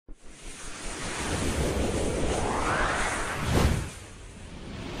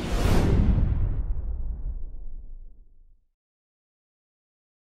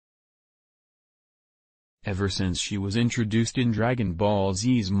Ever since she was introduced in Dragon Ball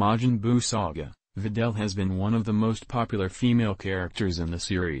Z's Majin Buu saga, Videl has been one of the most popular female characters in the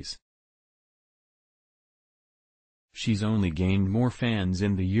series. She's only gained more fans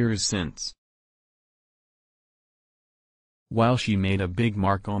in the years since. While she made a big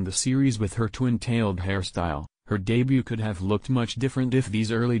mark on the series with her twin-tailed hairstyle, her debut could have looked much different if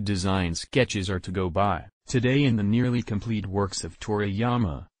these early design sketches are to go by. Today in the nearly complete works of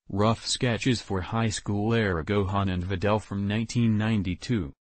Toriyama, rough sketches for high school-era Gohan and Videl from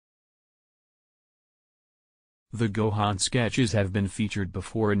 1992. The Gohan sketches have been featured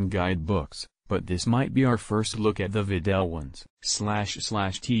before in guidebooks, but this might be our first look at the Videl ones.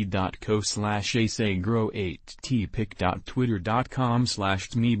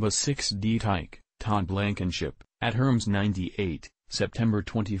 //t.co/asagro8tpic.twitter.com/tmeba6dtyke, Todd Blankenship, @Herms98, September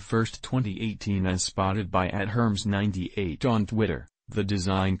 21, 2018 as spotted by @Herms98 on Twitter. The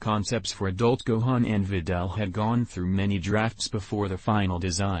design concepts for adult Gohan and Videl had gone through many drafts before the final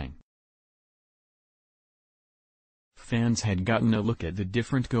design. Fans had gotten a look at the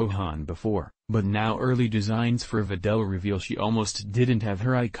different Gohan before, but now early designs for Videl reveal she almost didn't have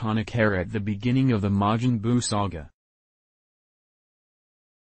her iconic hair at the beginning of the Majin Buu saga.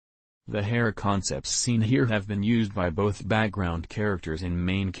 The hair concepts seen here have been used by both background characters and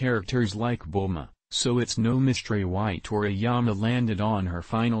main characters like Bulma, so it's no mystery why Toriyama landed on her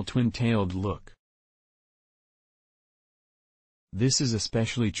final twin-tailed look. This is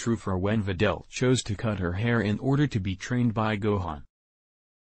especially true for when Videl chose to cut her hair in order to be trained by Gohan.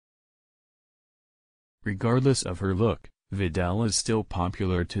 Regardless of her look, Videl is still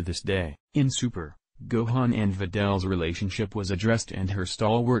popular to this day. In Super, Gohan and Videl's relationship was addressed and her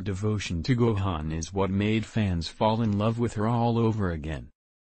stalwart devotion to Gohan is what made fans fall in love with her all over again.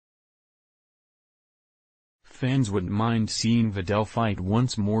 Fans wouldn't mind seeing Videl fight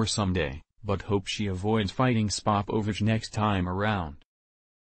once more someday, but hope she avoids fighting Spopovich next time around.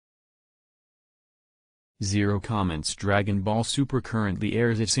 Zero comments. Dragon Ball Super currently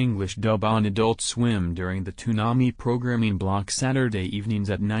airs its English dub on Adult Swim during the Toonami programming block Saturday evenings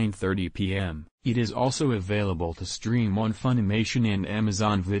at 9:30 p.m. It is also available to stream on Funimation and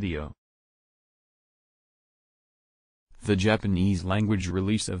Amazon Video. The Japanese language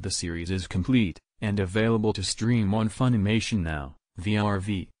release of the series is complete, and available to stream on Funimation Now,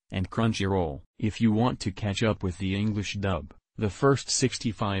 VRV, and Crunchyroll. If you want to catch up with the English dub, the first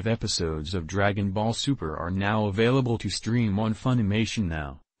 65 episodes of Dragon Ball Super are now available to stream on Funimation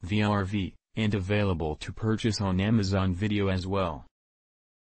Now, VRV, and available to purchase on Amazon Video as well.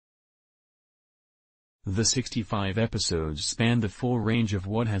 The 65 episodes span the full range of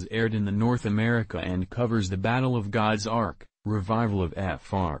what has aired in the North America and covers the Battle of Gods arc, Revival of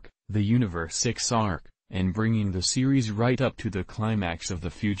F arc, the Universe 6 arc, and bringing the series right up to the climax of the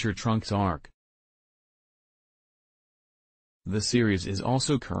Future Trunks arc. The series is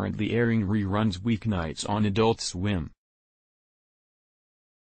also currently airing reruns weeknights on Adult Swim.